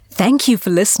Thank you for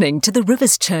listening to the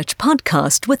Rivers Church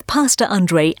podcast with Pastor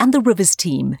Andre and the Rivers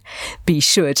team. Be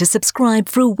sure to subscribe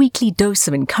for a weekly dose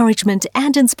of encouragement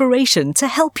and inspiration to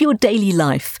help your daily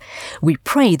life. We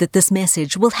pray that this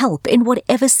message will help in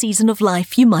whatever season of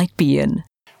life you might be in.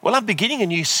 Well, I'm beginning a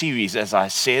new series, as I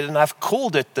said, and I've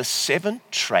called it The 7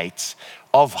 Traits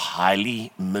of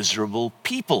Highly Miserable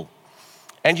People.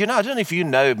 And I don't know if you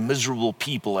know miserable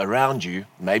people around you.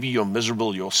 Maybe you're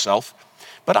miserable yourself.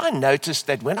 But I noticed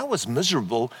that when I was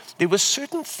miserable, there were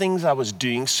certain things I was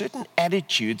doing, certain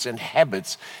attitudes and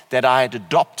habits that I had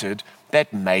adopted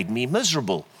that made me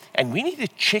miserable. And we need to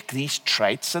check these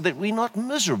traits so that we're not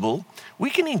miserable. We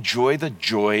can enjoy the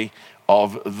joy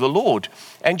of the Lord.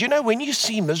 And when you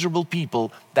see miserable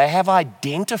people, they have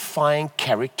identifying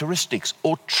characteristics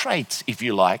or traits, if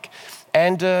you like,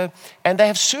 and they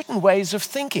have certain ways of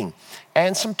thinking.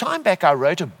 And some time back, I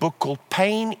wrote a book called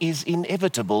Pain is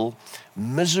Inevitable,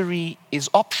 Misery is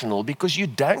Optional, because you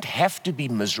don't have to be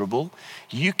miserable.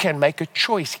 You can make a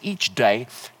choice each day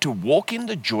to walk in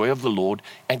the joy of the Lord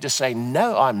and to say,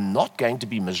 no, I'm not going to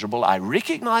be miserable. I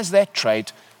recognize that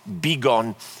trait. Be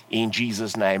gone in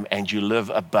Jesus' name, and you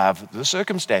live above the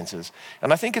circumstances.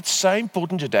 And I think it's so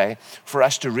important today for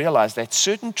us to realize that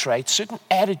certain traits, certain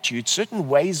attitudes, certain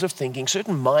ways of thinking,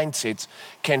 certain mindsets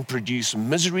can produce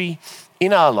misery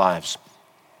in our lives.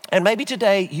 And maybe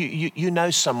today you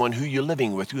know someone who you're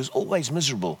living with who is always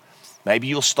miserable. Maybe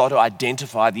you'll start to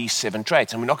identify these 7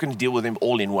 traits, and we're not going to deal with them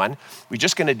all in one. We're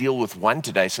just going to deal with one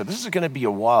today. So this is going to be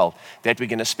a while that we're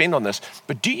going to spend on this.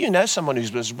 But do you know someone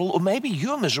who's miserable? Or maybe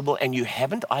you're miserable and you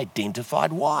haven't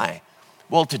identified why.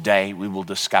 Well, today we will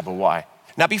discover why.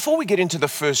 Now, before we get into the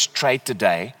first trait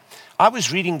today, I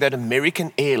was reading that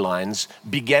American Airlines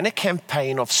began a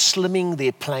campaign of slimming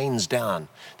their planes down.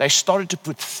 They started to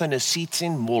put thinner seats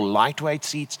in, more lightweight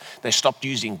seats. They stopped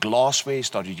using glassware,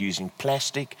 started using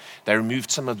plastic. They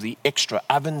removed some of the extra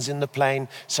ovens in the plane,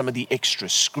 some of the extra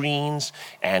screens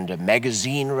and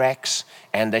magazine racks,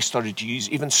 and they started to use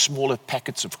even smaller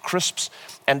packets of crisps.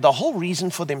 And the whole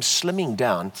reason for them slimming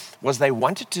down was they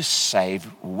wanted to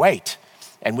save weight.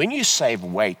 And when you save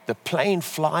weight, the plane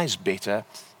flies better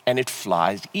and it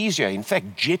flies easier. In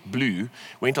fact, JetBlue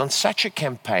went on such a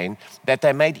campaign that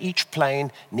they made each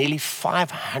plane nearly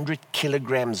 500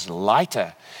 kilograms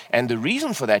lighter. And the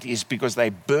reason for that is because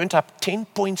they burnt up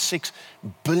 10.6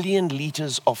 billion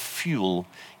liters of fuel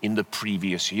in the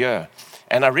previous year.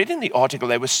 And I read in the article,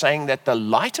 they were saying that the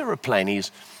lighter a plane is,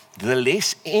 the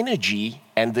less energy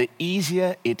and the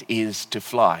easier it is to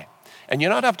fly. And you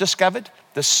know what I've discovered?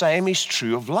 The same is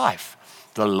true of life.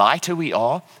 The lighter we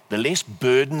are, the less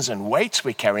burdens and weights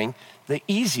we're carrying, the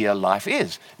easier life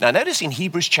is. Now notice in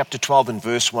Hebrews chapter 12 and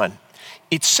verse 1,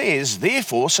 it says,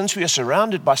 therefore, since we are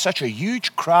surrounded by such a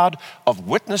huge crowd of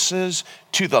witnesses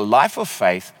to the life of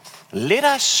faith, let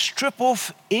us strip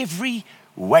off every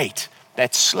weight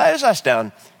that slows us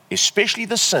down, especially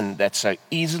the sin that so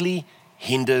easily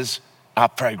hinders our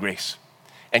progress.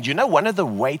 And one of the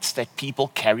weights that people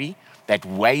carry that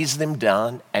weighs them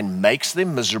down and makes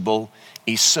them miserable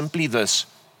is simply this: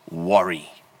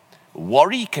 worry.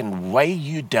 Worry can weigh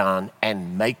you down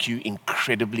and make you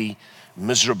incredibly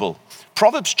miserable.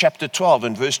 Proverbs chapter 12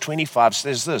 and verse 25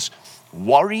 says this: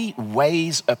 worry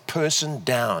weighs a person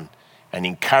down, an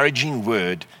encouraging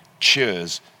word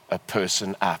cheers a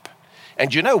person up.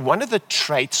 And one of the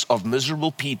traits of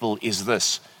miserable people is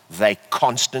this: they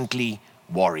constantly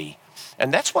worry.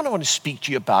 And that's what I want to speak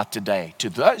to you about today. To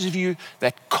those of you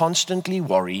that constantly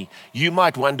worry, you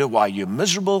might wonder why you're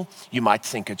miserable. You might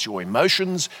think it's your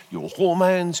emotions, your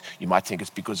hormones. You might think it's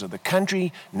because of the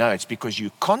country. No, it's because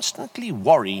you constantly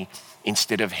worry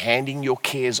instead of handing your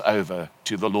cares over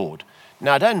to the Lord.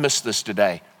 Now, don't miss this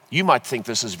today. You might think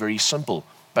this is very simple,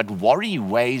 but worry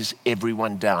weighs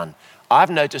everyone down. I've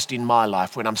noticed in my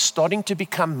life when I'm starting to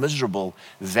become miserable,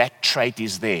 that trait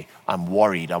is there. I'm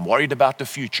worried. I'm worried about the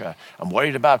future. I'm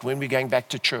worried about when we're going back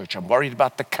to church. I'm worried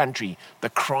about the country, the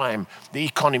crime, the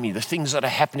economy, the things that are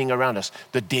happening around us,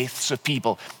 the deaths of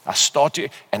people.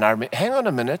 Hang on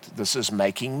a minute, this is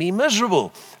making me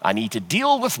miserable. I need to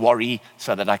deal with worry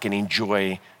so that I can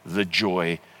enjoy the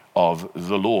joy of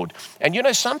the Lord.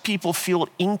 And some people feel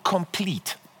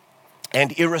incomplete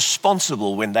and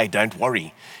irresponsible when they don't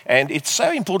worry. And it's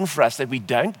so important for us that we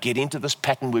don't get into this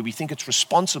pattern where we think it's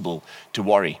responsible to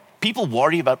worry. People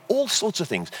worry about all sorts of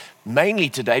things. Mainly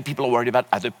today, people are worried about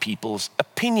other people's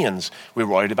opinions. We're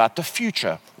worried about the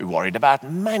future. We're worried about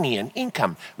money and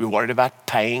income. We're worried about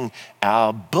paying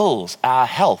our bills, our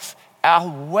health, our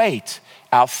weight,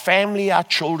 our family, our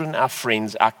children, our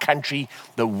friends, our country,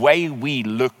 the way we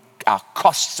look, our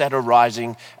costs that are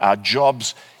rising, our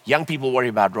jobs. Young people worry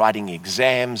about writing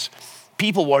exams.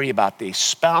 People worry about their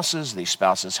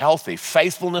spouses' health, their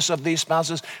faithfulness of their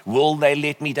spouses. Will they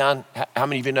let me down? How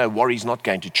many of you know worry's not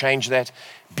going to change that?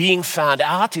 Being found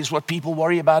out is what people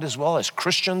worry about as well as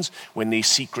Christians when there's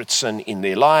secret sin in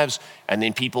their lives. And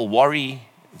then people worry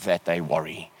that they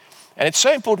worry. And it's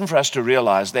so important for us to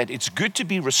realize that it's good to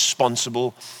be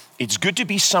responsible. It's good to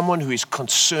be someone who is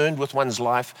concerned with one's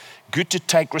life, good to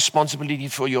take responsibility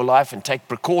for your life and take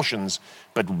precautions,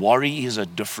 but worry is a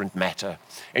different matter.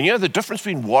 And you know, the difference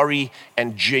between worry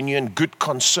and genuine good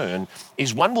concern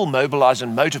is one will mobilize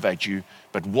and motivate you,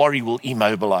 but worry will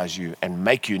immobilize you and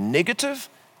make you negative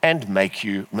and make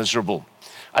you miserable.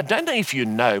 I don't know if you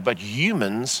know, but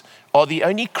humans are the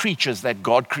only creatures that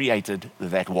God created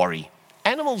that worry.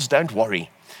 Animals don't worry.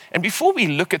 And before we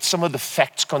look at some of the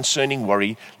facts concerning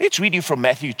worry, let's read you from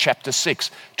Matthew chapter 6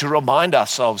 to remind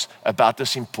ourselves about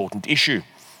this important issue.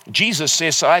 Jesus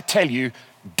says, so I tell you,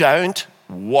 don't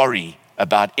worry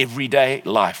about everyday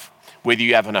life, whether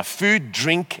you have enough food,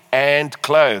 drink, and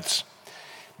clothes.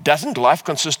 Doesn't life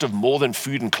consist of more than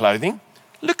food and clothing?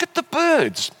 Look at the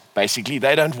birds. Basically,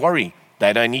 they don't worry.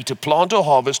 They don't need to plant or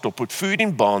harvest or put food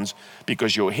in barns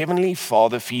because your heavenly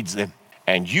Father feeds them.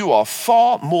 And you are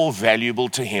far more valuable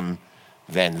to him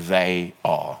than they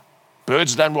are.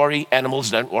 Birds don't worry, animals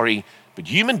don't worry, but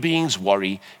human beings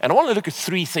worry. And I want to look at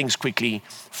three things quickly,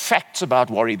 facts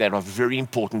about worry that are very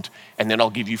important, and then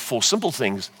I'll give you 4 simple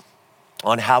things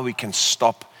on how we can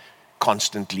stop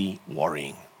constantly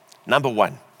worrying. Number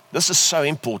 1, this is so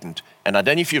important, and I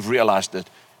don't know if you've realized it,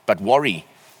 but worry,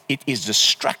 it is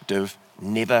destructive,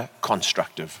 never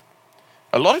constructive.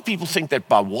 A lot of people think that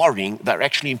by worrying, they're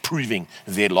actually improving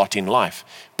their lot in life.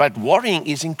 But worrying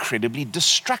is incredibly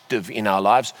destructive in our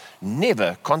lives,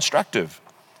 never constructive.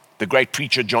 The great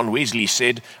preacher John Wesley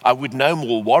said, I would no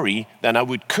more worry than I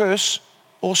would curse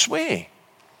or swear.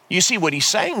 You see, what he's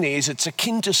saying there is it's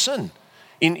akin to sin.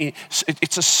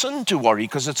 It's a sin to worry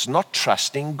because it's not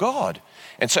trusting God.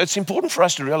 And so it's important for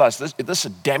us to realize this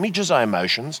damages our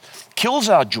emotions, kills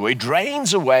our joy,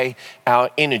 drains away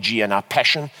our energy and our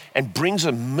passion, and brings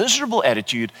a miserable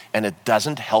attitude, and it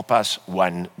doesn't help us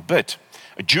one bit.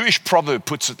 A Jewish proverb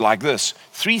puts it like this: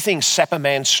 3 things sap a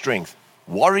man's strength: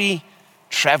 worry,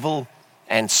 travel,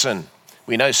 and sin.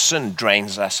 We know sin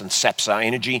drains us and saps our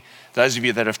energy. Those of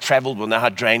you that have traveled will know how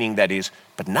draining that is.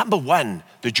 But number 1,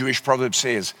 the Jewish proverb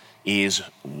says, is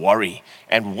worry.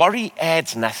 And worry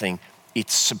adds nothing. It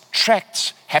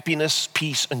subtracts happiness,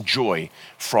 peace, and joy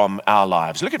from our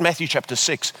lives. Look at Matthew chapter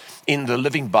 6 in the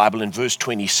Living Bible in verse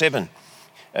 27.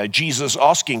 Jesus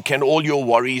asking, can all your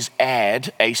worries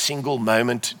add a single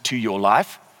moment to your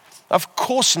life? Of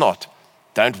course not.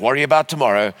 Don't worry about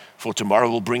tomorrow, for tomorrow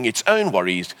will bring its own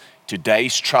worries.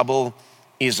 Today's trouble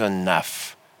is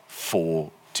enough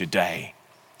for today.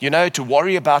 You know, to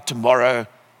worry about tomorrow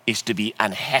is to be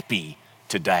unhappy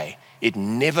today. It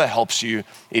never helps you.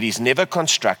 It is never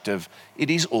constructive. It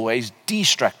is always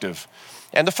destructive.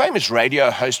 And the famous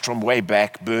radio host from way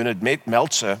back, Bernard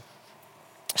Meltzer,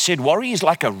 said worry is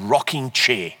like a rocking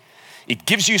chair. It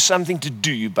gives you something to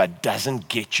do, but doesn't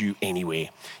get you anywhere.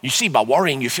 You see, by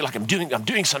worrying, you feel like I'm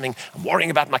doing something. I'm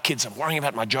worrying about my kids. I'm worrying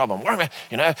about my job. I'm worrying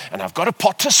about, and I've got to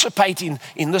participate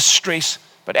in this stress.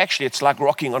 But actually, it's like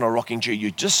rocking on a rocking chair.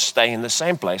 You just stay in the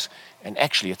same place, and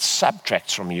actually, it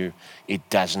subtracts from you. It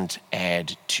doesn't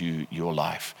add to your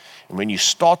life. And when you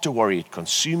start to worry, it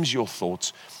consumes your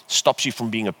thoughts, stops you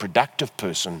from being a productive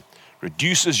person,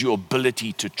 reduces your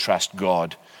ability to trust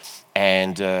God,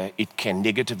 and it can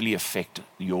negatively affect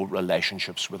your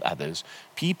relationships with others.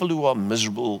 People who are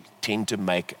miserable tend to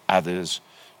make others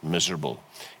miserable.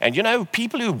 And you know,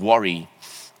 people who worry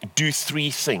do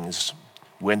 3 things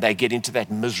when they get into that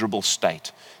miserable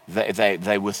state.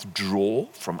 They withdraw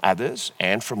from others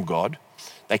and from God.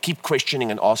 They keep questioning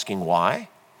and asking why,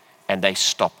 and they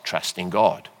stop trusting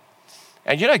God.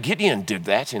 And you know, Gideon did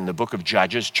that in the book of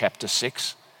Judges chapter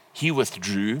 6. He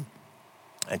withdrew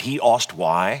and he asked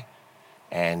why,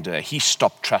 and he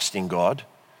stopped trusting God.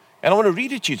 And I want to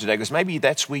read it to you today because maybe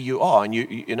that's where you are, and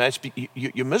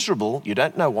you're miserable. You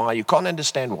don't know why. You can't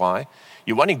understand why.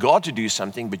 You're wanting God to do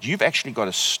something, but you've actually got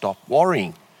to stop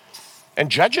worrying. And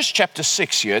Judges chapter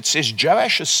 6 here, it says,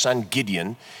 Joash's son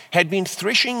Gideon had been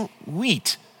threshing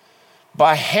wheat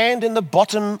by hand in the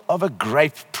bottom of a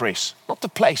grape press, not the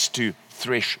place to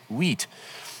thresh wheat,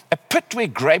 a pit where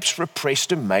grapes were pressed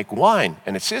to make wine.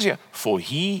 And it says here, for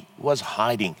he was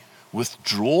hiding.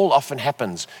 Withdrawal often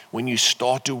happens when you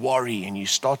start to worry and you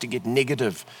start to get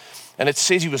negative. And it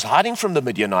says he was hiding from the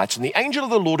Midianites, and the angel of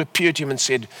the Lord appeared to him and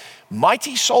said,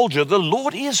 mighty soldier, the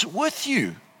Lord is with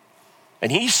you.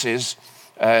 And he says,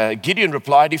 Gideon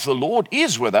replied, if the Lord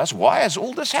is with us, why has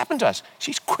all this happened to us?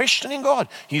 He's questioning God.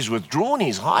 He's withdrawn,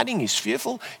 he's hiding, he's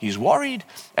fearful, he's worried,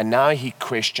 and now he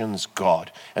questions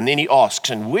God. And then he asks,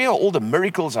 and where are all the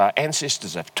miracles our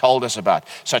ancestors have told us about,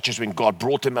 such as when God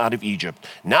brought them out of Egypt?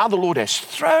 Now the Lord has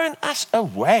thrown us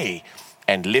away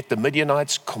and let the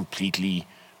Midianites completely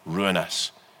ruin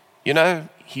us. You know,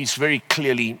 he's very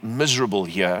clearly miserable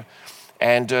here.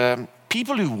 And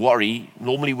people who worry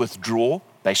normally withdraw.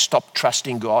 They stop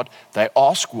trusting God. They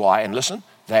ask why. And listen,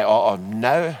 they are of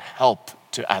no help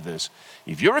to others.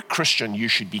 If you're a Christian, you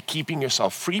should be keeping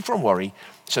yourself free from worry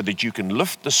so that you can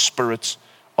lift the spirits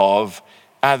of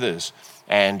others.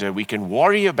 And we can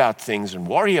worry about things, and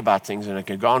it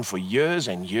can go on for years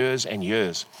and years and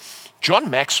years. John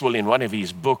Maxwell, in one of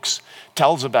his books,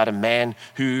 tells about a man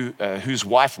whose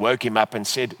wife woke him up and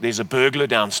said, there's a burglar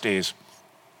downstairs.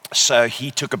 So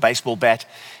he took a baseball bat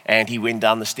and he went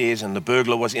down the stairs, and the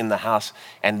burglar was in the house.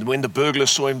 And when the burglar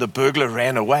saw him, the burglar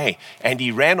ran away. And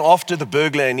he ran after the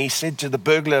burglar and he said to the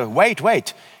burglar,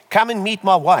 wait, come and meet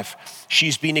my wife.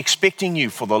 She's been expecting you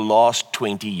for the last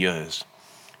 20 years.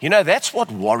 You know, that's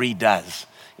what worry does.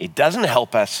 It doesn't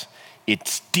help us.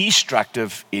 It's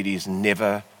destructive. It is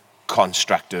never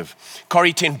constructive.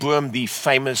 Corrie ten Boom, the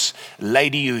famous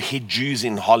lady who hid Jews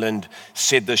in Holland,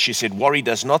 said this. She said, worry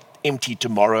does not empty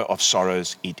tomorrow of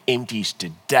sorrows. It empties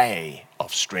today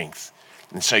of strength.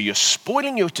 And so you're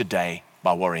spoiling your today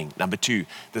by worrying. Number two,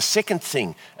 the second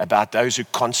thing about those who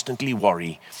constantly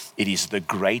worry, it is the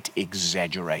great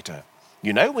exaggerator.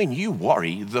 You know, when you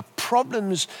worry, the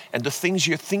problems and the things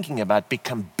you're thinking about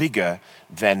become bigger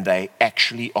than they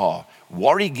actually are.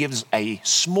 Worry gives a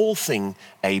small thing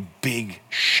a big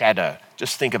shadow.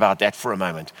 Just think about that for a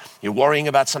moment. You're worrying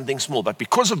about something small, but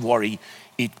because of worry,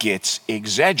 it gets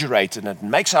exaggerated and it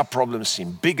makes our problems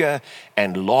seem bigger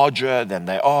and larger than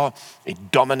they are.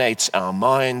 It dominates our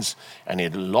minds and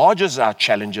it enlarges our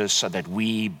challenges so that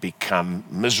we become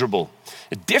miserable.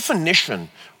 The definition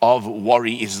of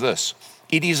worry is this.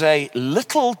 It is a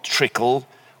little trickle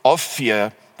of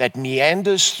fear that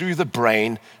meanders through the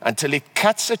brain until it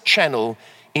cuts a channel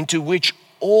into which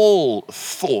all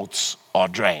thoughts are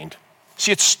drained.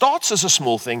 See, it starts as a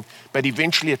small thing, but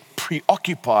eventually it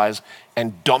preoccupies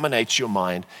and dominates your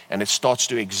mind, and it starts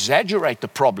to exaggerate the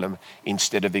problem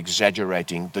instead of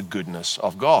exaggerating the goodness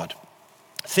of God.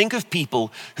 Think of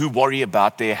people who worry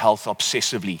about their health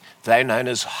obsessively. They're known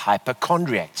as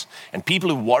hypochondriacs. And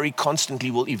people who worry constantly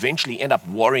will eventually end up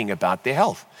worrying about their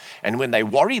health. And when they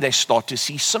worry, they start to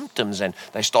see symptoms and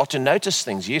they start to notice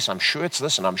things. Yes, I'm sure it's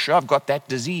this and I'm sure I've got that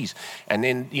disease. And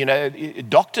then, you know,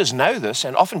 doctors know this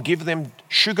and often give them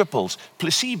sugar pills,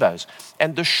 placebos.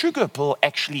 And the sugar pill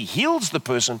actually heals the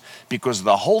person because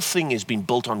the whole thing has been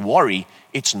built on worry.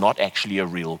 It's not actually a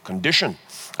real condition.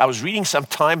 I was reading some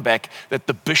time back that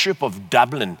the Bishop of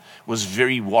Dublin was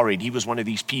very worried. He was one of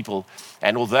these people.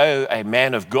 And although a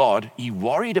man of God, he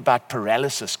worried about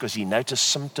paralysis because he noticed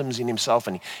symptoms in himself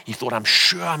and he thought, I'm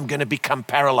sure I'm going to become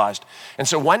paralyzed. And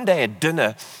so one day at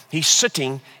dinner, he's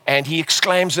sitting and he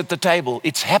exclaims at the table,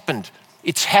 it's happened.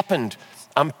 It's happened.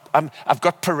 I've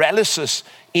got paralysis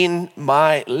in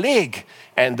my leg.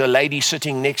 And the lady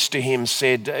sitting next to him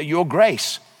said, Your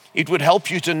Grace, it would help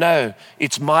you to know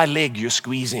it's my leg you're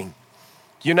squeezing.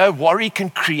 You know, worry can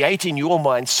create in your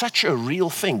mind such a real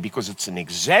thing because it's an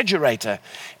exaggerator.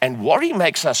 And worry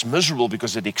makes us miserable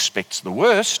because it expects the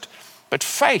worst. But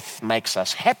faith makes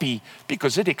us happy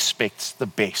because it expects the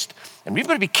best. And we've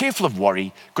got to be careful of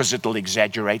worry because it'll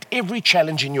exaggerate every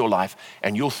challenge in your life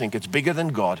and you'll think it's bigger than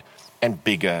God and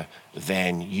bigger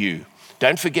than you.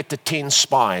 Don't forget the 10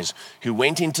 spies who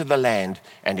went into the land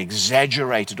and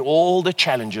exaggerated all the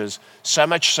challenges, so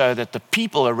much so that the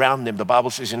people around them, the Bible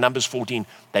says in Numbers 14,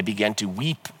 they began to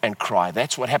weep and cry.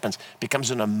 That's what happens. It becomes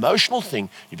an emotional thing.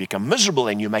 You become miserable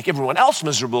and you make everyone else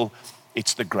miserable.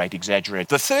 It's the great exaggerator.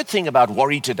 The third thing about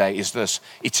worry today is this.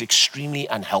 It's extremely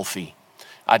unhealthy.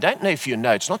 I don't know if you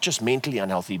know, it's not just mentally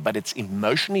unhealthy, but it's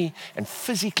emotionally and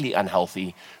physically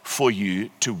unhealthy for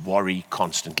you to worry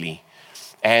constantly.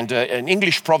 And an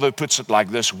English proverb puts it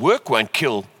like this: work won't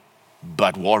kill,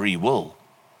 but worry will.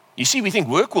 You see, we think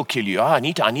work will kill you. I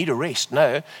need a rest.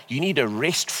 No, you need a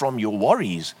rest from your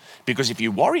worries, because if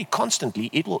you worry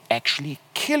constantly, it will actually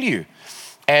kill you.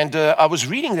 And I was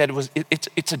reading that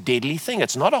it's a deadly thing.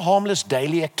 It's not a harmless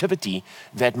daily activity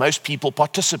that most people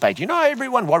participate. You know,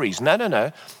 everyone worries.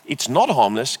 No. It's not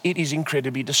harmless. It is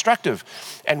incredibly destructive.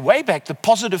 And way back, the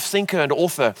positive thinker and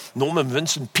author Norman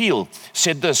Vincent Peale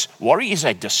said this: worry is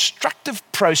a destructive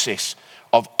process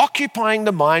of occupying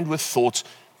the mind with thoughts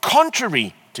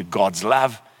contrary to God's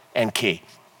love and care.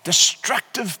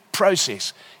 Destructive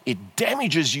process. It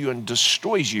damages you and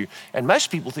destroys you. And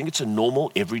most people think it's a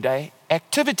normal, everyday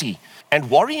activity. And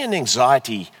worry and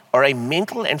anxiety are a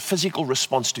mental and physical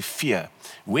response to fear.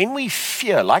 When we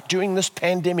fear, like during this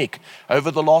pandemic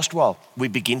over the last while, we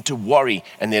begin to worry,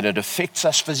 and then it affects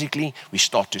us physically. We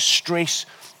start to stress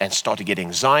and start to get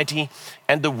anxiety.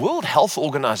 And the World Health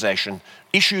Organization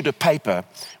issued a paper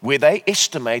where they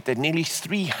estimate that nearly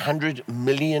 300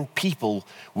 million people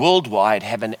worldwide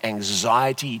have an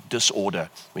anxiety disorder.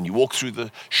 When you walk through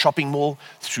the shopping mall,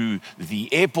 through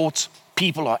the airports,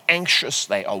 people are anxious,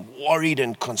 they are worried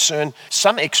and concerned.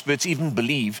 Some experts even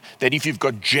believe that if you've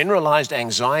got generalized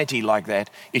anxiety like that,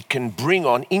 it can bring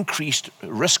on increased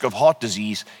risk of heart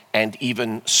disease and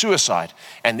even suicide.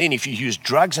 And then if you use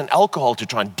drugs and alcohol to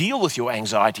try and deal with your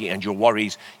anxiety and your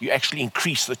worries, you actually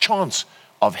increase the chance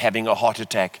of having a heart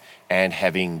attack and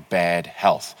having bad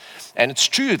health. And it's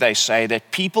true, they say,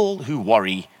 that people who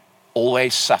worry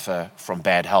always suffer from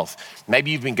bad health.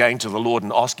 Maybe you've been going to the Lord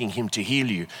and asking Him to heal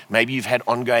you. Maybe you've had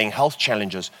ongoing health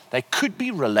challenges. They could be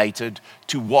related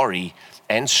to worry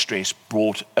and stress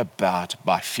brought about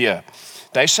by fear.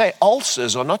 They say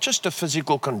ulcers are not just a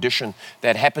physical condition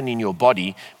that happen in your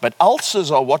body, but ulcers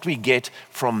are what we get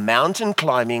from mountain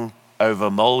climbing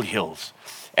over molehills.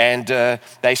 And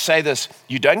they say this,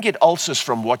 you don't get ulcers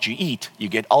from what you eat, you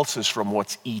get ulcers from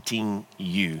what's eating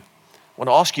you. I want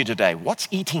to ask you today, what's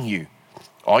eating you?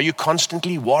 Are you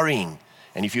constantly worrying?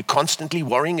 And if you're constantly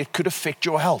worrying, it could affect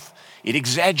your health. It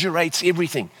exaggerates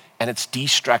everything, and it's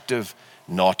destructive,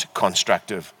 not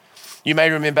constructive. You may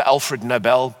remember Alfred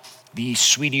Nobel, the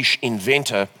Swedish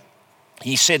inventor.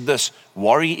 He said this,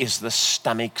 worry is the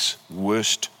stomach's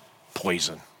worst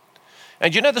poison.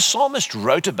 And you know, the psalmist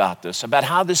wrote about this, about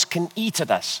how this can eat at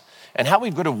us and how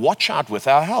we've got to watch out with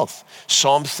our health.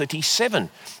 Psalm 37.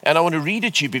 And I want to read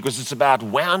it to you because it's about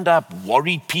wound up,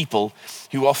 worried people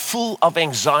who are full of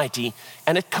anxiety.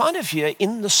 And it kind of here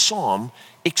in the psalm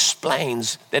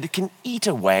explains that it can eat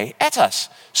away at us.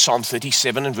 Psalm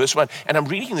 37 and verse 1. And I'm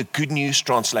reading the Good News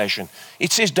translation.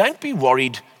 It says, don't be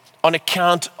worried on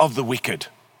account of the wicked.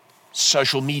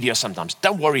 Social media sometimes.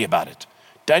 Don't worry about it.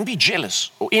 Don't be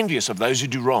jealous or envious of those who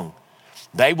do wrong.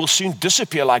 They will soon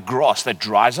disappear like grass that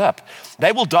dries up.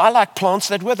 They will die like plants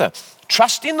that wither.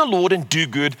 Trust in the Lord and do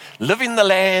good. Live in the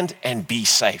land and be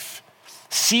safe.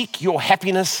 Seek your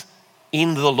happiness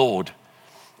in the Lord,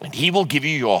 and He will give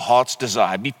you your heart's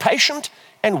desire. Be patient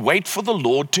and wait for the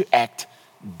Lord to act.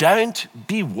 Don't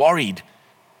be worried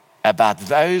about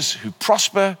those who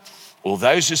prosper or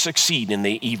those who succeed in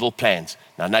their evil plans.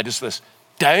 Now notice this.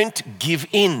 Don't give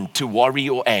in to worry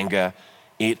or anger.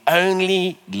 It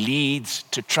only leads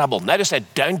to trouble. Notice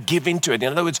that, don't give into it.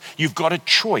 In other words, you've got a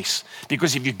choice,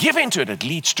 because if you give into it, it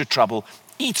leads to trouble,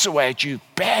 eats away at you,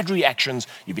 bad reactions,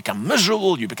 you become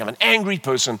miserable, you become an angry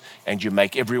person, and you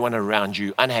make everyone around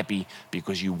you unhappy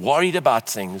because you're worried about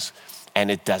things and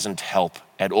it doesn't help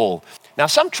at all. Now,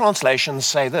 some translations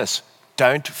say this,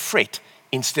 don't fret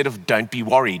instead of don't be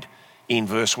worried in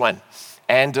verse 1.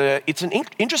 And it's an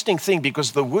interesting thing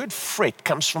because the word fret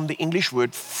comes from the English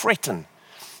word fretten.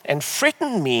 And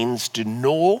fretten means to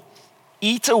gnaw,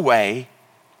 eat away,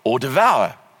 or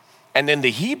devour. And then the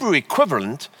Hebrew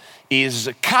equivalent is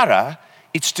kara.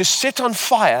 It's to set on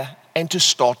fire and to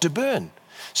start to burn.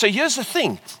 So here's the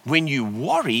thing. When you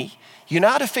worry, you know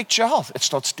how it affects your health. It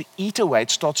starts to eat away.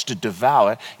 It starts to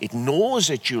devour. It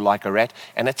gnaws at you like a rat.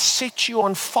 And it sets you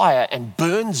on fire and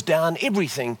burns down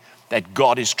everything that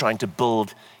God is trying to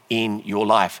build in your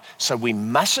life. So we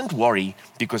mustn't worry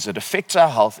because it affects our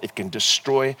health. It can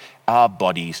destroy our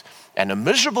bodies. And a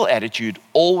miserable attitude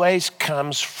always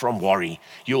comes from worry.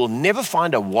 You will never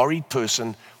find a worried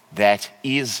person that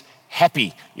is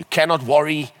happy. You cannot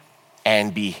worry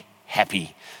and be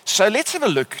happy. So let's have a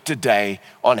look today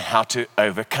on how to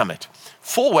overcome it.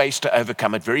 4 ways to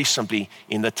overcome it very simply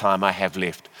in the time I have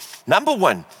left. Number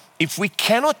 1, if we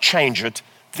cannot change it,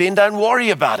 then don't worry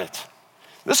about it.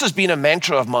 This has been a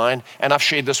mantra of mine, and I've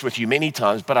shared this with you many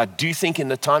times, but I do think in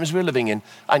the times we're living in,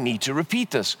 I need to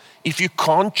repeat this. If you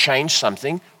can't change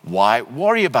something, why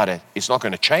worry about it? It's not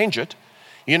going to change it.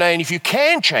 You know, and if you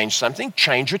can change something,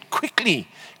 change it quickly.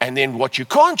 And then what you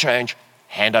can't change,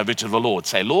 hand over to the Lord.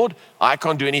 Say, Lord, I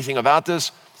can't do anything about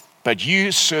this, but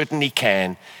you certainly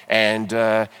can.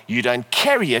 And you don't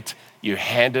carry it, you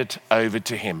hand it over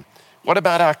to Him. What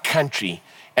about our country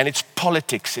and its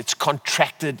politics, its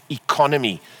contracted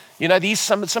economy? You know,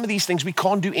 some of these things we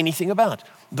can't do anything about.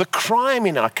 The crime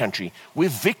in our country, we're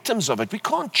victims of it. We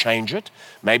can't change it.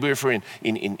 Maybe if we're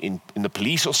in the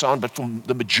police or so on, but for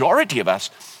the majority of us,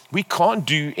 we can't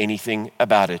do anything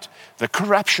about it. The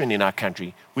corruption in our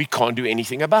country, we can't do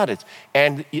anything about it.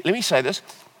 And let me say this,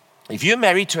 If you're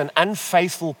married to an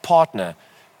unfaithful partner,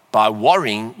 by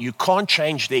worrying, you can't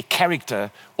change their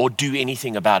character or do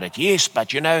anything about it. Yes,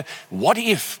 but what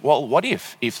if? Well, what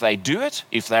if? If they do it,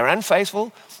 if they're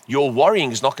unfaithful, your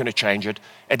worrying is not going to change it.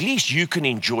 At least you can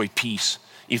enjoy peace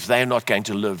if they're not going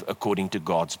to live according to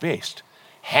God's best.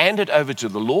 Hand it over to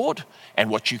the Lord, and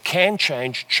what you can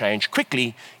change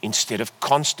quickly instead of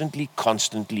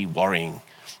constantly worrying.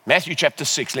 Matthew chapter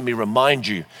 6, let me remind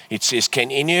you, it says,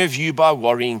 can any of you by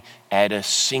worrying add a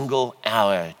single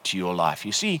hour to your life?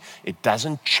 You see, it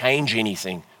doesn't change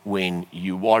anything when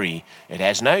you worry. It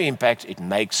has no impact. It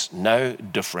makes no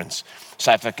difference.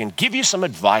 So if I can give you some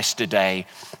advice today,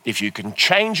 if you can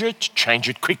change it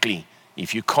quickly.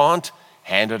 If you can't,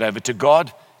 hand it over to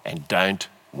God and don't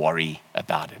worry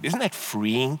about it. Isn't that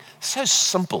freeing? So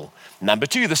simple. Number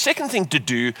 2, the second thing to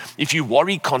do if you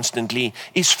worry constantly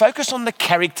is focus on the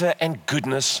character and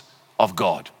goodness of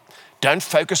God. Don't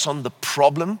focus on the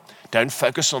problem. Don't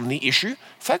focus on the issue.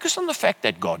 Focus on the fact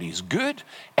that God is good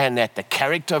and that the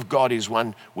character of God is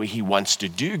one where he wants to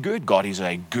do good. God is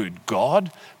a good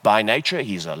God by nature.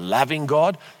 He's a loving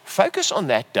God. Focus on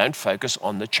that. Don't focus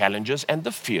on the challenges and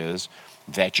the fears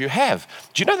that you have.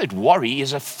 Do you know that worry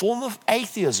is a form of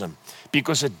atheism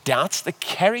because it doubts the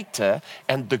character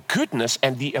and the goodness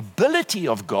and the ability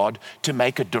of God to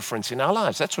make a difference in our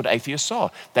lives? That's what atheists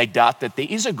are. They doubt that there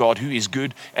is a God who is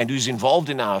good and who's involved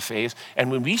in our affairs.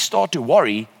 And when we start to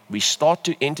worry, we start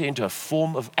to enter into a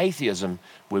form of atheism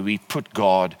where we put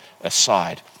God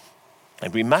aside.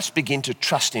 And we must begin to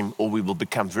trust him or we will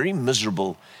become very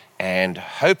miserable and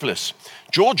hopeless.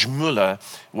 George Muller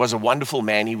was a wonderful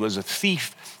man. He was a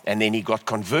thief, and then he got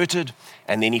converted,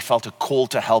 and then he felt a call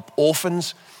to help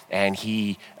orphans, and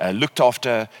he looked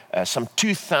after some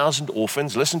 2,000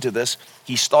 orphans. Listen to this.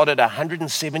 He started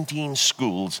 117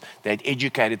 schools that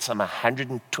educated some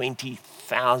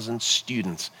 120,000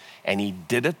 students, and he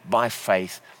did it by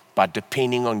faith, by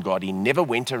depending on God. He never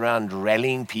went around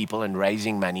rallying people and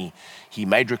raising money. He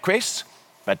made requests,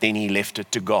 but then he left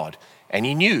it to God. And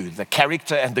he knew the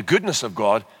character and the goodness of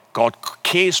God. God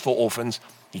cares for orphans.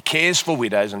 He cares for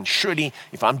widows. And surely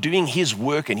if I'm doing his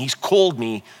work and he's called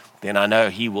me, then I know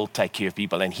he will take care of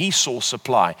people. And he saw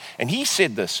supply. And he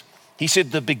said this. He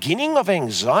said, the beginning of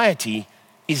anxiety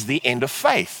is the end of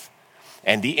faith.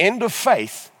 And the end of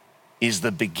faith is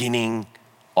the beginning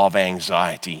of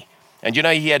anxiety. And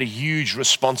he had a huge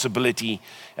responsibility,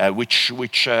 which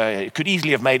could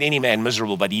easily have made any man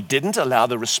miserable, but he didn't allow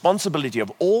the responsibility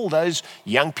of all those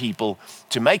young people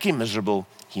to make him miserable.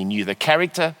 He knew the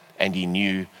character and he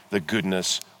knew the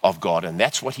goodness of God, and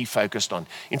that's what he focused on.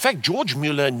 In fact, George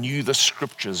Muller knew the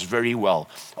scriptures very well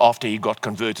after he got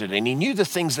converted, and he knew the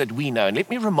things that we know. And let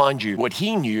me remind you what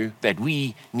he knew that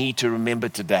we need to remember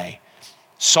today.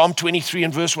 Psalm 23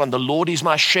 and verse 1, the Lord is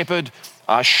my shepherd,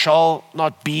 I shall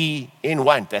not be in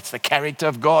want. That's the character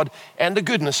of God and the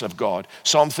goodness of God.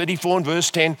 Psalm 34 and verse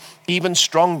 10, even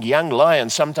strong young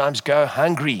lions sometimes go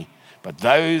hungry, but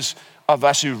those of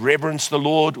us who reverence the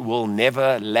Lord will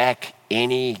never lack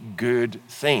any good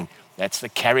thing. That's the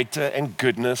character and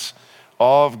goodness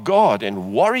of God.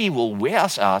 And worry will wear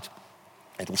us out.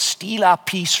 It'll steal our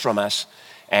peace from us.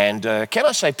 And can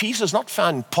I say, peace is not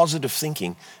found in positive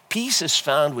thinking. Peace is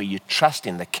found where you trust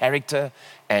in the character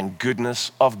and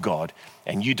goodness of God,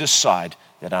 and you decide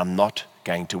that I'm not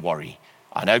going to worry.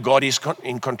 I know God is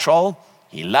in control.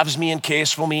 He loves me and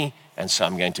cares for me, and so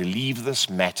I'm going to leave this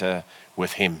matter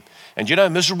with him. And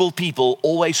miserable people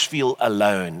always feel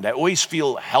alone. They always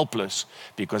feel helpless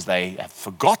because they have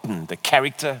forgotten the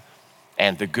character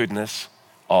and the goodness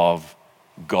of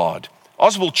God.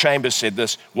 Oswald Chambers said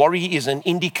this, worry is an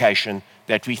indication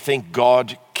that we think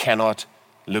God cannot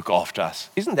look after us.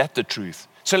 Isn't that the truth?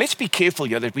 So let's be careful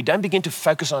here that we don't begin to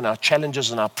focus on our challenges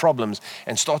and our problems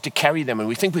and start to carry them. And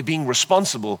we think we're being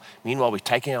responsible. Meanwhile, we're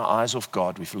taking our eyes off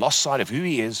God. We've lost sight of who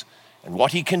he is and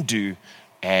what he can do.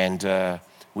 And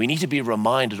we need to be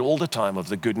reminded all the time of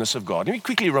the goodness of God. Let me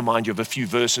quickly remind you of a few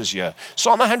verses here.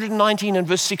 Psalm 119 and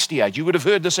verse 68. You would have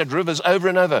heard this at Rivers over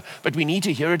and over, but we need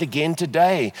to hear it again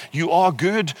today. You are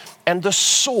good and the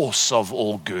source of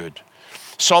all good.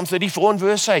 Psalm 34 and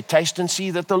verse 8. Taste and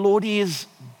see that the Lord is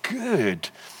good.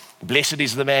 Blessed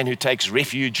is the man who takes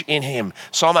refuge in him.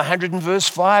 Psalm 100 and verse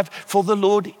 5. For the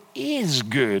Lord is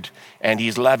good and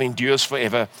his love endures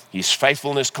forever. His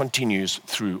faithfulness continues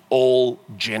through all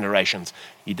generations.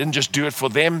 He didn't just do it for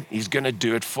them, he's going to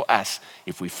do it for us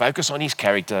if we focus on his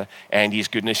character and his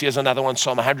goodness. Here's another one,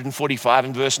 Psalm 145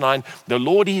 and verse 9. The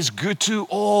Lord is good to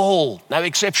all, no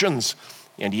exceptions,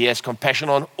 and he has compassion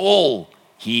on all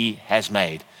he has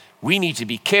made. We need to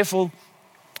be careful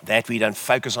that we don't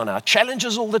focus on our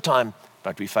challenges all the time,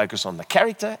 but we focus on the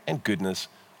character and goodness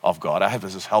of God. I hope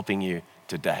this is helping you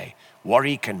today.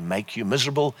 Worry can make you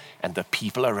miserable and the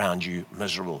people around you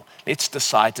miserable. Let's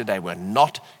decide today we're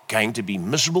not going to be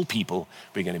miserable people.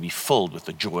 We're going to be filled with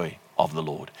the joy of the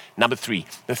Lord. Number 3,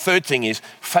 the third thing is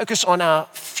focus on our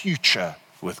future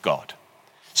with God.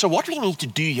 So what we need to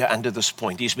do here under this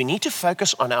point is we need to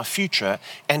focus on our future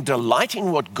and delight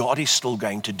in what God is still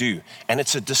going to do. And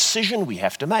it's a decision we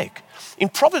have to make. In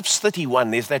Proverbs 31,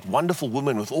 there's that wonderful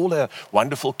woman with all her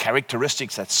wonderful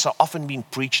characteristics that's so often been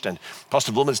preached, and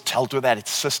Pastor Wilmer's told her that,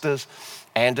 it's sisters.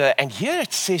 And here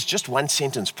it says just one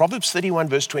sentence, Proverbs 31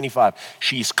 verse 25,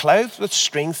 she is clothed with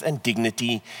strength and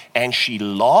dignity, and she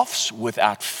laughs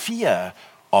without fear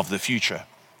of the future.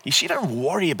 You see, don't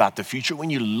worry about the future. When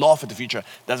you laugh at the future,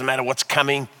 doesn't matter what's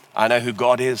coming. I know who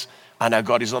God is. I know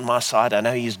God is on my side. I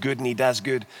know He's good and He does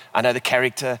good. I know the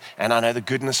character and I know the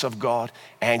goodness of God.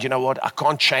 And you know what? I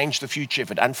can't change the future.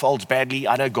 If it unfolds badly,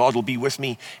 I know God will be with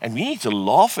me. And we need to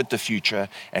laugh at the future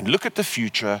and look at the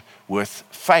future with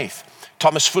faith.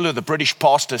 Thomas Fuller, the British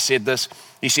pastor, said this.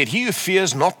 He said, he who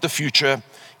fears not the future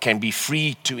can be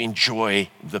free to enjoy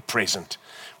the present.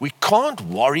 We can't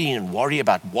worry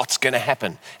about what's going to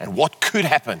happen and what could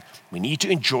happen. We need to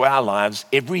enjoy our lives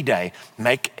every day,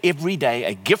 make every day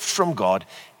a gift from God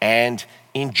and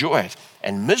enjoy it.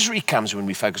 And misery comes when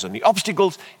we focus on the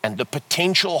obstacles and the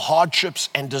potential hardships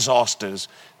and disasters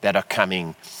that are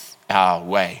coming our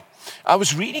way. I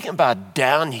was reading about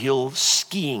downhill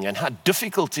skiing and how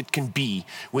difficult it can be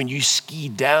when you ski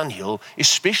downhill,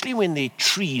 especially when there are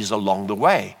trees along the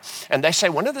way. And they say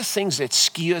one of the things that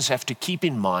skiers have to keep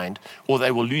in mind, or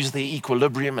they will lose their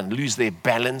equilibrium and lose their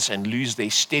balance and lose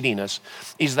their steadiness,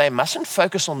 is they mustn't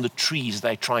focus on the trees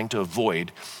they're trying to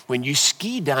avoid. When you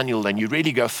ski downhill and you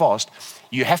really go fast,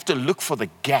 you have to look for the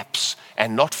gaps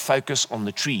and not focus on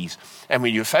the trees. And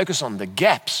when you focus on the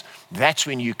gaps, that's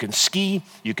when you can ski,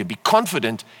 you can be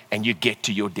confident, and you get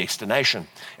to your destination.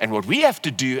 And what we have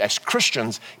to do as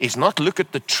Christians is not look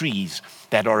at the trees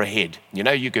that are ahead. You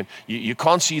know, you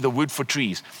can't see the wood for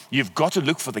trees. You've got to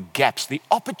look for the gaps, the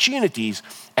opportunities,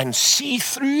 and see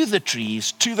through the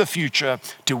trees to the future,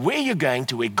 to where you're going,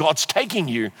 to where God's taking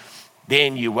you.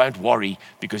 Then you won't worry,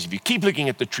 because if you keep looking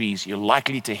at the trees, you're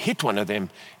likely to hit one of them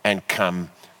and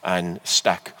come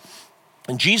unstuck.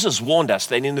 And Jesus warned us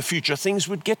that in the future things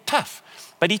would get tough.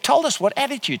 But He told us what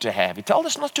attitude to have. He told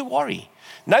us not to worry.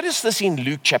 Notice this in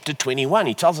Luke chapter 21.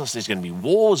 He tells us there's going to be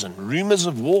wars and rumors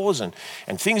of wars and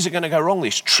things are going to go wrong.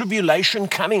 There's tribulation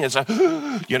coming. And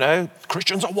so,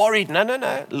 Christians are worried.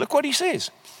 No. Look what He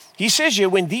says. He says here,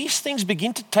 when these things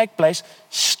begin to take place,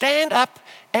 stand up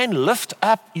and lift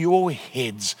up your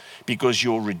heads, because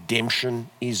your redemption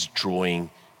is drawing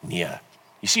near.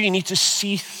 You see, you need to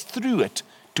see through it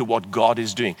to what God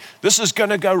is doing. This is going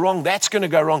to go wrong, that's going to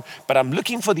go wrong, but I'm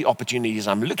looking for the opportunities,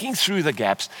 I'm looking through the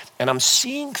gaps, and I'm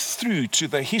seeing through to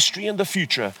the history and the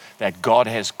future that God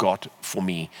has got for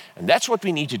me. And that's what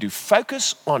we need to do.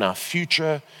 Focus on our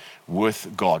future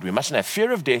with God. We mustn't have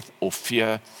fear of death or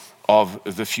fear of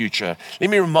the future. Let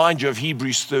me remind you of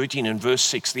Hebrews 13 and verse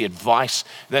 6, the advice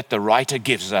that the writer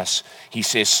gives us. He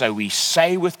says, so we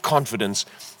say with confidence,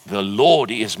 the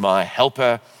Lord is my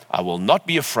helper. I will not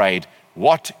be afraid.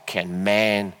 What can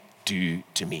man do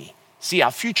to me? See,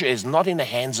 our future is not in the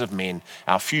hands of men.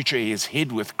 Our future is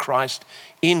hid with Christ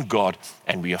in God,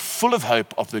 and we are full of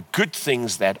hope of the good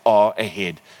things that are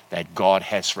ahead that God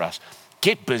has for us.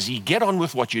 Get busy, get on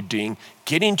with what you're doing,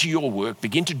 get into your work,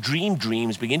 begin to dream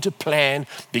dreams, begin to plan,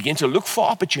 begin to look for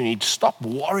opportunity. Stop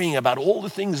worrying about all the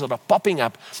things that are popping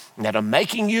up and that are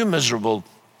making you miserable.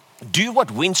 Do what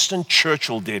Winston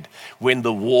Churchill did when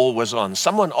the war was on.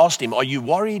 Someone asked him, are you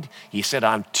worried? He said,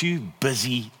 I'm too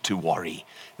busy to worry.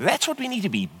 That's what we need to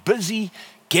be, busy,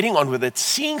 getting on with it,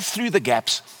 seeing through the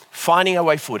gaps, finding our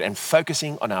way forward, and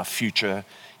focusing on our future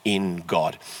in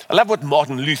God. I love what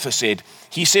Martin Luther said.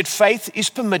 He said, faith is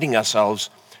permitting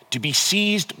ourselves to be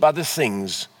seized by the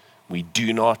things we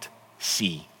do not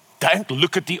see. Don't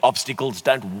look at the obstacles,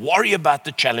 don't worry about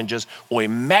the challenges or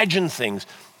imagine things,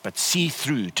 but see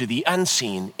through to the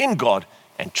unseen in God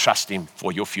and trust Him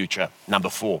for your future. Number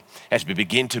 4, as we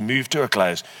begin to move to a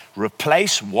close,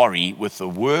 replace worry with the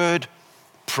word,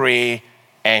 prayer,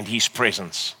 and His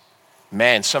presence.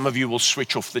 Man, some of you will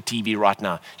switch off the TV right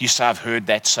now. You say, I've heard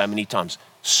that so many times.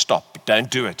 Stop, don't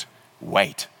do it.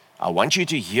 Wait, I want you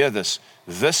to hear this.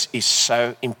 This is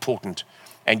so important.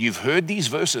 And you've heard these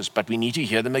verses, but we need to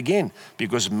hear them again,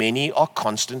 because many are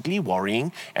constantly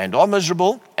worrying and are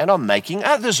miserable and are making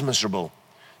others miserable.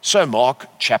 So Mark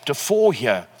chapter 4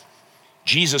 here,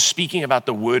 Jesus speaking about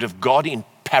the word of God in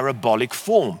parabolic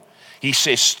form. He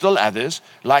says, still others,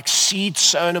 like seed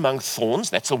sown among thorns,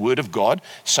 that's the word of God,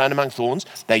 sown among thorns,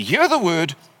 they hear the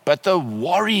word, but the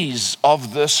worries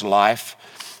of this life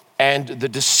and the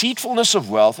deceitfulness of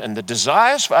wealth and the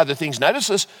desires for other things, notice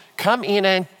this, come in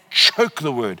and choke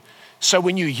the word. So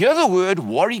when you hear the word,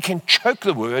 worry can choke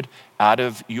the word out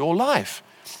of your life.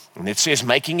 And it says,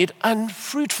 making it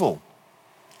unfruitful.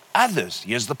 Others,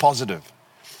 here's the positive.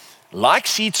 Like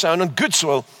seed sown on good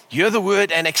soil, hear the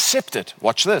word and accept it.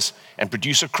 Watch this. And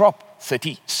produce a crop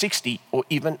 30, 60, or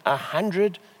even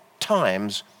 100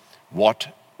 times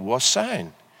what was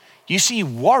sown. You see,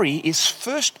 worry is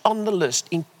first on the list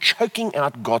in choking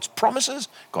out God's promises,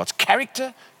 God's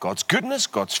character, God's goodness,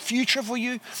 God's future for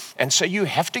you. And so you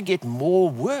have to get more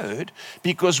word,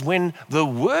 because when the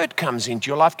word comes into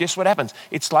your life, guess what happens?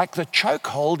 It's like the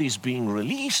chokehold is being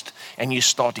released and you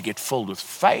start to get filled with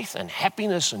faith and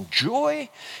happiness and joy,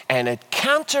 and it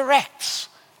counteracts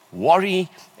worry,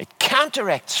 it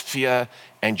counteracts fear,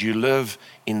 and you live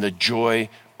in the joy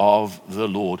of the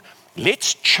Lord.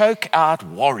 Let's choke out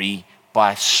worry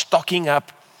by stocking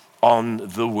up on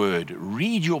the word.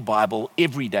 Read your Bible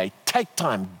every day. Take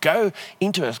time. Go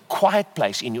into a quiet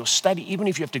place in your study. Even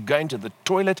if you have to go into the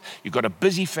toilet, you've got a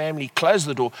busy family, close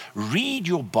the door. Read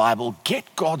your Bible.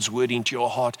 Get God's word into your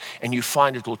heart, and you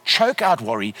find it will choke out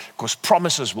worry, because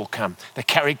promises will come. The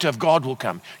character of God will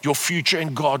come. Your future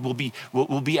in God will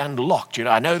be unlocked.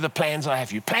 I know the plans I have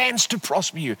for you, plans to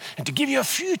prosper you and to give you a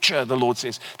future, the Lord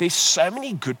says. There's so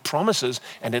many good promises,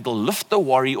 and it'll lift the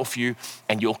worry off you,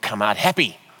 and you'll come out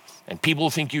happy. And people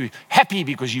think you're happy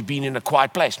because you've been in a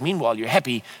quiet place. Meanwhile, you're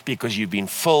happy because you've been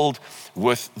filled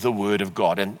with the word of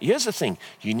God. And here's the thing.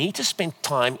 You need to spend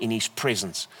time in his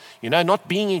presence. Not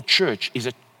being in church is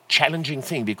a challenging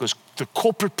thing, because the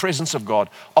corporate presence of God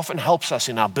often helps us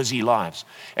in our busy lives.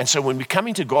 And so when we come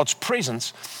into God's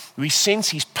presence, we sense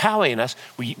his power in us.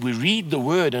 We read the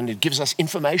word, and it gives us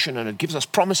information, and it gives us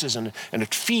promises, and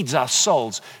it feeds our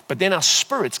souls. But then our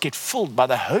spirits get filled by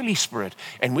the Holy Spirit.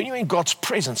 And when you're in God's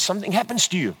presence, something happens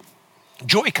to you.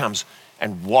 Joy comes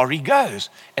and worry goes.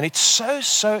 And it's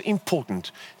so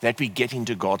important that we get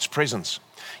into God's presence.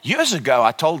 Years ago,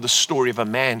 I told the story of a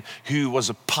man who was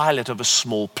a pilot of a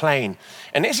small plane.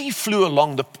 And as he flew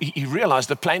along, he realized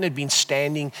the plane had been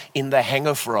standing in the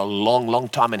hangar for a long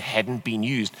time and hadn't been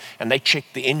used. And they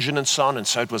checked the engine and so on, and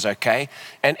so it was okay.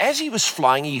 And as he was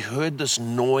flying, he heard this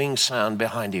gnawing sound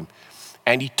behind him.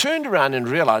 And he turned around and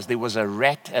realized there was a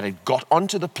rat that had got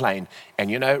onto the plane.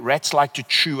 And rats like to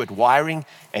chew at wiring,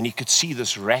 and he could see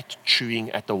this rat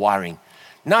chewing at the wiring.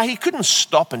 Now, he couldn't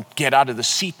stop and get out of the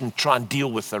seat and try and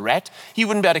deal with the rat. He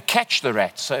wouldn't be able to catch the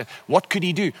rat. So what could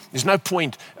he do? There's no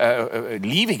point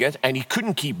leaving it, and he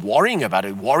couldn't keep worrying about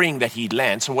it, worrying that he'd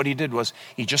land. So what he did was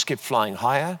he just kept flying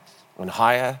higher and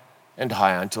higher and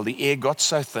higher until the air got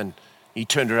so thin. He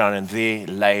turned around, and there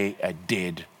lay a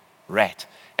dead rat.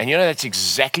 And that's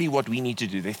exactly what we need to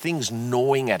do. There are things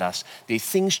gnawing at us. There are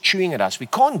things chewing at us. We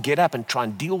can't get up and try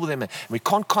and deal with them. And we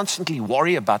can't constantly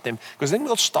worry about them, because then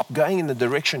we'll stop going in the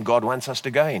direction God wants us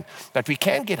to go in. But we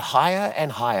can get higher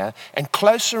and higher and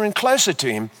closer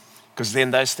to him, because then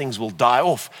those things will die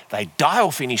off. They die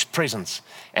off in his presence.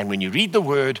 And when you read the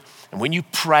word, and when you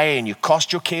pray and you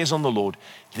cast your cares on the Lord,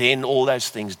 then all those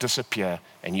things disappear,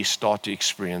 and you start to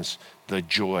experience the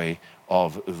joy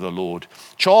of the Lord.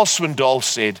 Charles Swindoll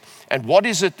said, and what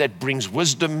is it that brings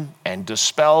wisdom and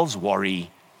dispels worry?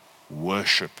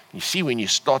 Worship. You see, when you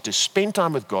start to spend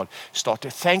time with God, start to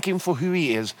thank him for who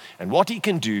he is and what he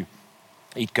can do,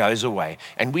 it goes away.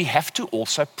 And we have to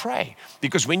also pray,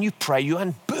 because when you pray, you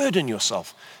unburden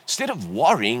yourself. Instead of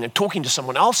worrying and talking to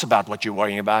someone else about what you're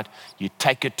worrying about, you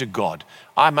take it to God.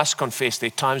 I must confess, there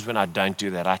are times when I don't do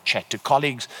that. I chat to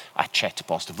colleagues, I chat to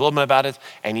Pastor Wilma about it,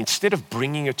 and instead of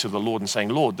bringing it to the Lord and saying,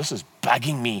 Lord, this is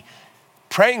bugging me,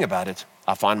 praying about it,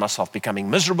 I find myself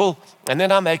becoming miserable, and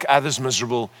then I make others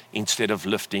miserable instead of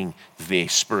lifting their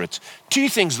spirits. Two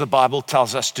things the Bible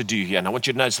tells us to do here. And I want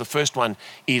you to notice the first one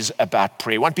is about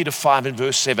prayer. 1 Peter 5 and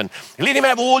verse 7. Let him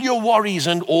have all your worries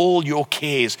and all your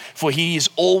cares, for he is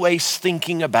always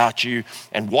thinking about you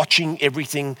and watching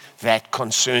everything that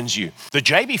concerns you. The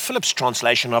J.B. Phillips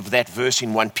translation of that verse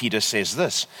in 1 Peter says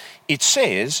this. It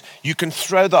says, you can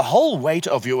throw the whole weight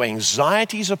of your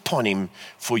anxieties upon him,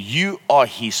 for you are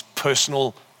his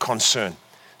personal concern.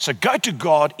 So go to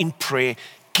God in prayer,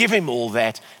 give him all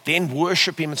that, then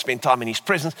worship him and spend time in his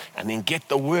presence, and then get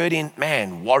the word in.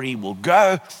 Man, worry will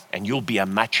go, and you'll be a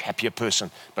much happier person.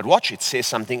 But watch, it says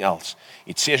something else.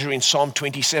 It says here in Psalm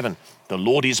 27, the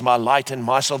Lord is my light and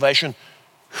my salvation.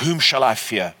 Whom shall I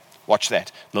fear? Watch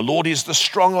that. The Lord is the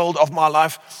stronghold of my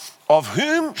life. of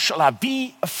whom shall I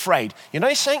be afraid? You know,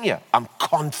 he's saying here, I'm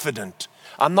confident.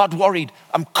 I'm not worried,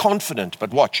 I'm confident.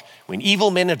 But watch, when evil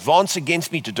men advance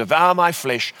against me to devour my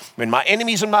flesh, when my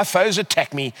enemies and my foes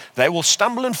attack me, they will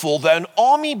stumble and fall. Though an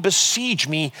army besiege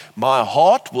me, my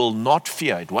heart will not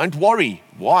fear. It won't worry.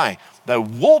 Why? Though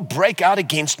war break out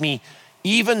against me,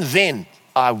 even then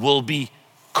I will be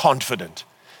confident.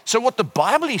 So what the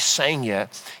Bible is saying here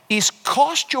is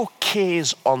cast your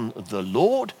cares on the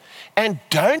Lord and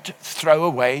don't throw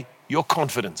away your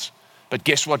confidence. But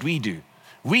guess what we do?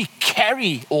 We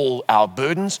carry all our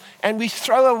burdens and we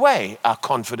throw away our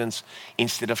confidence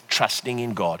instead of trusting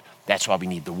in God. That's why we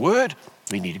need the word.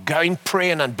 We need to go in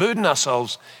prayer and unburden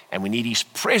ourselves, and we need his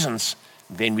presence.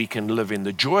 Then we can live in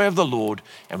the joy of the Lord,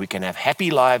 and we can have happy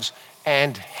lives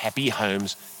and happy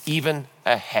homes, even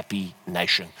a happy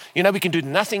nation. You know, we can do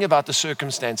nothing about the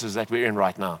circumstances that we're in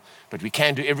right now, but we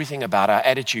can do everything about our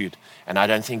attitude. And I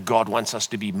don't think God wants us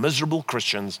to be miserable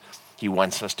Christians. He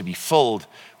wants us to be filled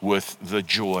with the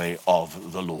joy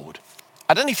of the Lord.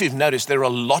 I don't know if you've noticed, there are a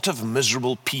lot of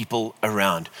miserable people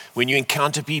around. When you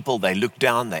encounter people, they look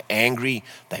down, they're angry,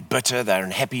 they're bitter, they're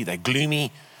unhappy, they're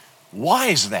gloomy. Why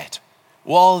is that?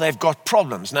 Well, they've got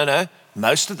problems. No.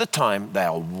 Most of the time, they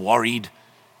are worried,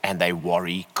 and they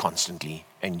worry constantly.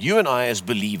 And you and I as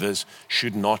believers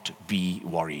should not be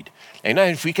worried. And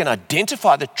if we can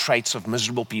identify the traits of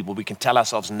miserable people, we can tell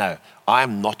ourselves, no,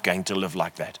 I'm not going to live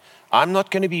like that. I'm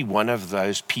not going to be one of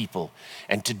those people.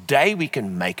 And today we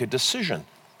can make a decision.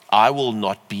 I will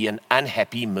not be an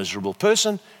unhappy, miserable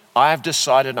person. I have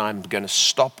decided I'm going to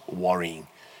stop worrying.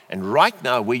 And right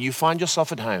now, where you find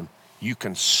yourself at home, you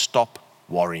can stop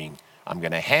worrying. I'm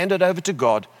going to hand it over to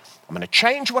God. I'm going to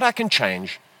change what I can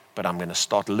change, but I'm going to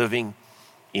start living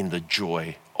in the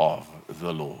joy of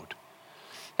the Lord.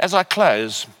 As I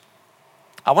close,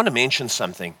 I want to mention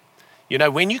something. You know,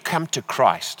 when you come to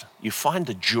Christ, you find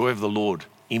the joy of the Lord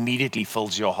immediately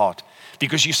fills your heart,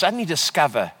 because you suddenly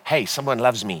discover, hey, someone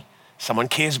loves me. Someone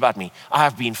cares about me. I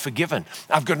have been forgiven.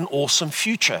 I've got an awesome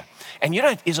future. And you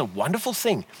know, it is a wonderful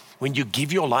thing when you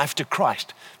give your life to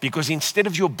Christ, because instead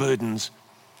of your burdens,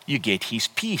 you get his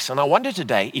peace. And I wonder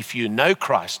today if you know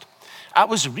Christ. I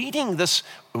was reading this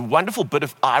wonderful bit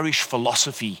of Irish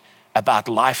philosophy about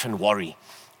life and worry.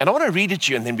 And I want to read it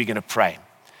to you, and then we're going to pray.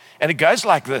 And it goes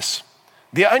like this.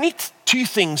 There are only two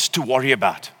things to worry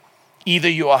about. Either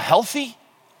you are healthy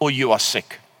or you are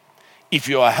sick. If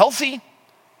you are healthy,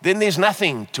 then there's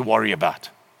nothing to worry about.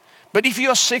 But if you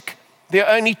are sick, there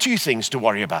are only two things to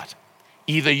worry about.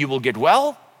 Either you will get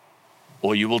well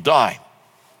or you will die.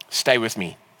 Stay with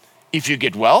me. If you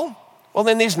get well, well,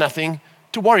 then there's nothing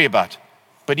to worry about.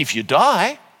 But if you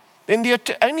die, then there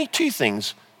are only two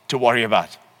things to worry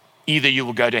about. Either you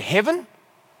will go to heaven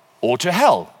or to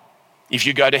hell. If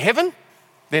you go to heaven,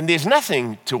 then there's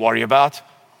nothing to worry about.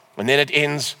 And then it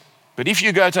ends, but if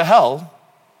you go to hell,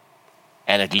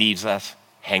 and it leaves us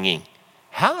hanging.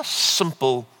 How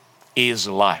simple is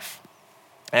life?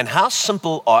 And how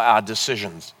simple are our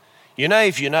decisions? You know,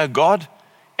 if you know God,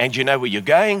 and you know where you're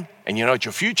going, and you know what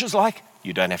your future's like,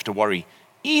 you don't have to worry.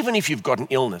 Even if you've got an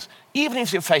illness, even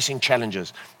if you're facing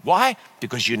challenges. Why?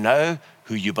 Because you know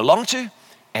who you belong to,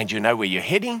 and you know where you're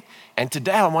heading. And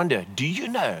today I wonder, do you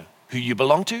know who you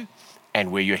belong to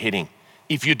and where you're heading?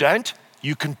 If you don't,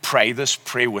 you can pray this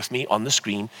prayer with me on the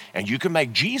screen, and you can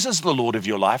make Jesus the Lord of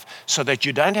your life so that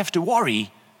you don't have to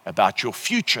worry about your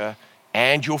future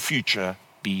and your future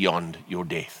beyond your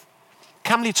death.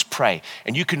 Come, let's pray.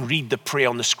 And you can read the prayer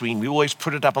on the screen. We always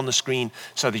put it up on the screen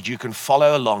so that you can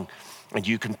follow along and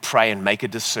you can pray and make a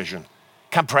decision.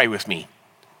 Come pray with me.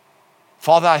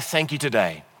 Father, I thank you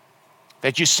today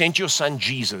that you sent your son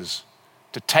Jesus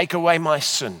to take away my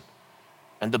sin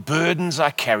and the burdens I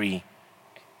carry,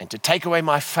 and to take away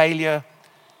my failure,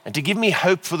 and to give me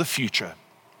hope for the future.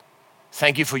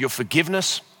 Thank you for your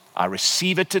forgiveness. I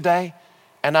receive it today,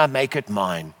 and I make it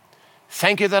mine.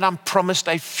 Thank you that I'm promised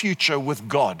a future with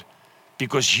God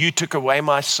because you took away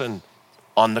my sin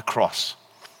on the cross.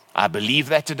 I believe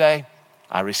that today.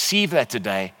 I receive that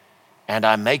today, and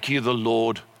I make you the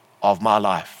Lord of my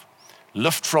life.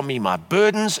 Lift from me my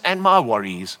burdens and my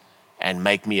worries, and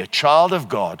make me a child of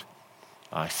God.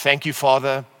 I thank you,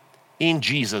 Father, in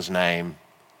Jesus' name,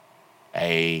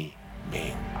 amen.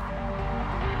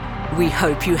 We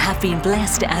hope you have been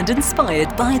blessed and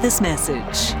inspired by this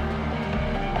message.